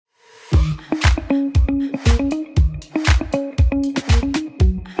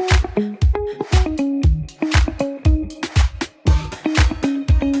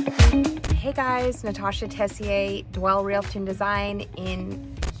Natasha Tessier, Dwell Realty and Design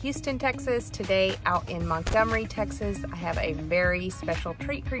in Houston, Texas. Today out in Montgomery, Texas. I have a very special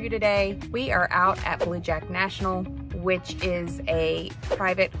treat for you today. We are out at Bluejack National, which is a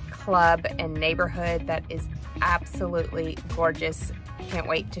private club and neighborhood that is absolutely gorgeous. Can't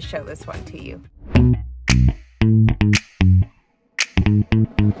wait to show this one to you.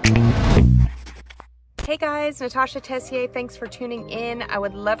 Hey guys, Natasha Tessier, thanks for tuning in. I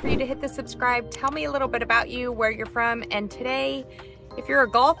would love for you to hit the subscribe. Tell me a little bit about you, where you're from, and today, if you're a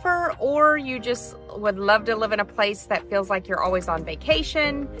golfer or you just would love to live in a place that feels like you're always on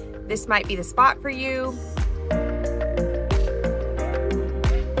vacation, this might be the spot for you.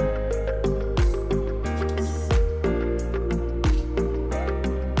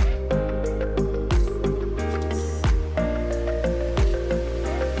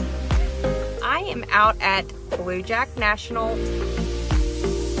 Out at Bluejack National.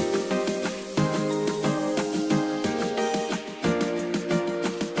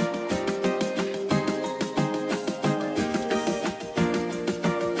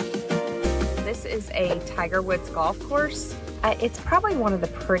 This is a Tiger Woods golf course. It's probably one of the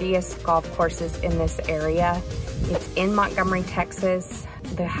prettiest golf courses in this area. It's in Montgomery, Texas.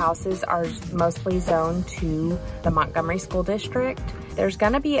 The houses are mostly zoned to the Montgomery School District. There's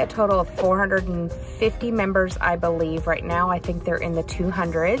gonna be a total of 450 members, I believe. Right now, I think they're in the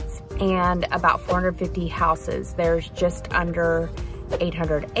 200s, and about 450 houses. There's just under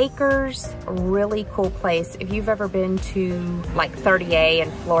 800 acres. Really cool place. If you've ever been to like 30A in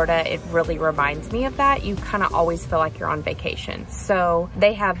Florida, it really reminds me of that. You kind of always feel like you're on vacation. So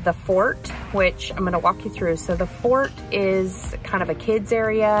they have the fort, which I'm gonna walk you through. So the fort is kind of a kids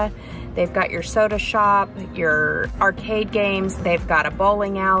area. They've got your soda shop, your arcade games. They've got a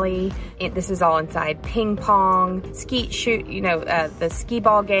bowling alley. This is all inside. Ping pong, skeet shoot, the skee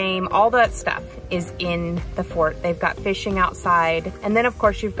ball game, all that stuff is in the fort. They've got fishing outside. And then of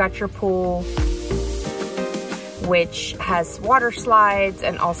course you've got your pool, which has water slides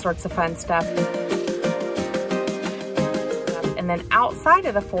and all sorts of fun stuff. And then outside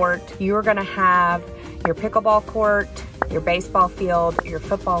of the fort, you're gonna have your pickleball court, your baseball field, your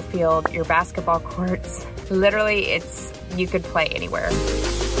football field, your basketball courts. Literally, you could play anywhere.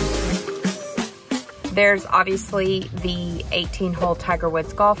 There's obviously the 18-hole Tiger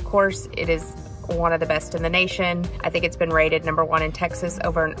Woods golf course. It is one of the best in the nation. I think it's been rated #1 in Texas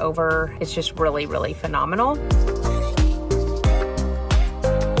over and over. It's just really, really phenomenal.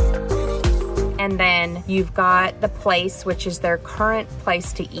 And then you've got the place, which is their current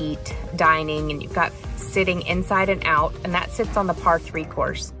place to eat, dining, and you've got sitting inside and out, and that sits on the par 3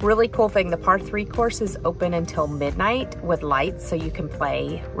 course. Really cool thing, the par 3 course is open until midnight with lights, so you can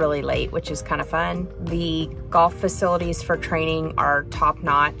play really late, which is kind of fun. The golf facilities for training are top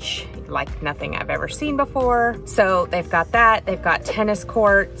notch, like nothing I've ever seen before. So they've got that, they've got tennis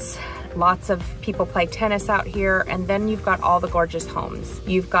courts. Lots of people play tennis out here, and then you've got all the gorgeous homes.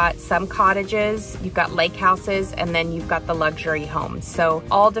 You've got some cottages, you've got lake houses, and then you've got the luxury homes. So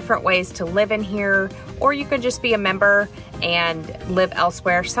all different ways to live in here, or you could just be a member and live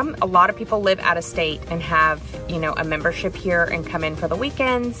elsewhere. A lot of people live out of state and have, a membership here and come in for the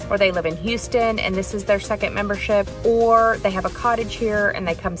weekends, or they live in Houston and this is their second membership, or they have a cottage here and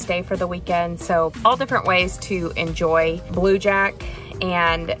they come stay for the weekend. So all different ways to enjoy Bluejack.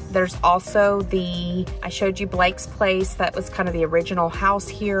 And there's also I showed you Blake's place. That was kind of the original house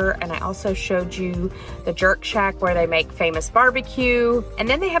here. And I also showed you the Jerk Shack where they make famous barbecue. And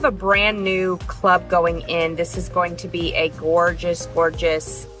then they have a brand new club going in. This is going to be a gorgeous,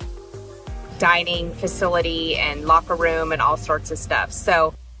 gorgeous dining facility and locker room and all sorts of stuff.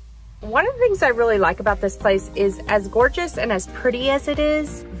 So one of the things I really like about this place is, as gorgeous and as pretty as it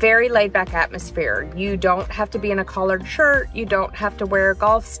is, very laid back atmosphere. You don't have to be in a collared shirt. You don't have to wear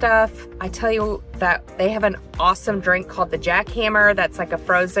golf stuff. I tell you that they have an awesome drink called the Jackhammer. That's like a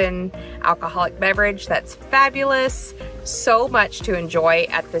frozen alcoholic beverage. That's fabulous. So much to enjoy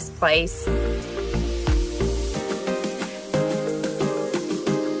at this place.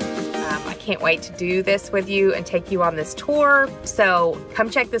 Can't wait to do this with you and take you on this tour. So come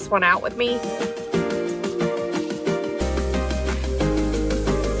check this one out with me.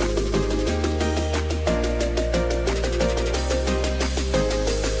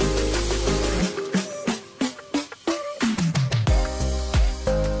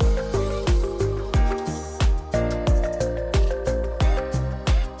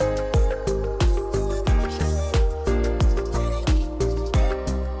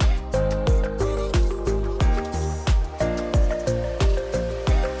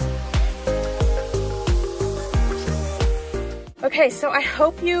 Okay, so I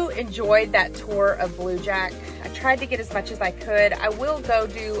hope you enjoyed that tour of Bluejack. I tried to get as much as I could. I will go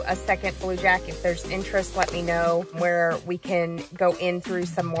do a second Bluejack. If there's interest, let me know, where we can go in through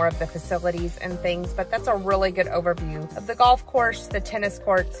some more of the facilities and things. But that's a really good overview of the golf course, the tennis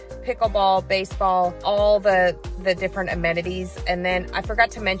courts, pickleball, baseball, all the different amenities. And then I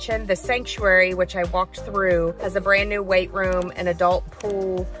forgot to mention the sanctuary, which I walked through, has a brand new weight room, an adult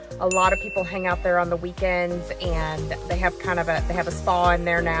pool. A lot of people hang out there on the weekends, and they have they have a spa in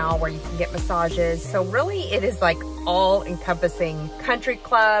there now where you can get massages. So really it is like all encompassing country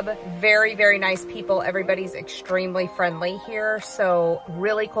club, very, very nice people. Everybody's extremely friendly here. So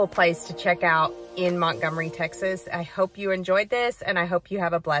really cool place to check out in Montgomery, Texas. I hope you enjoyed this, and I hope you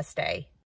have a blessed day.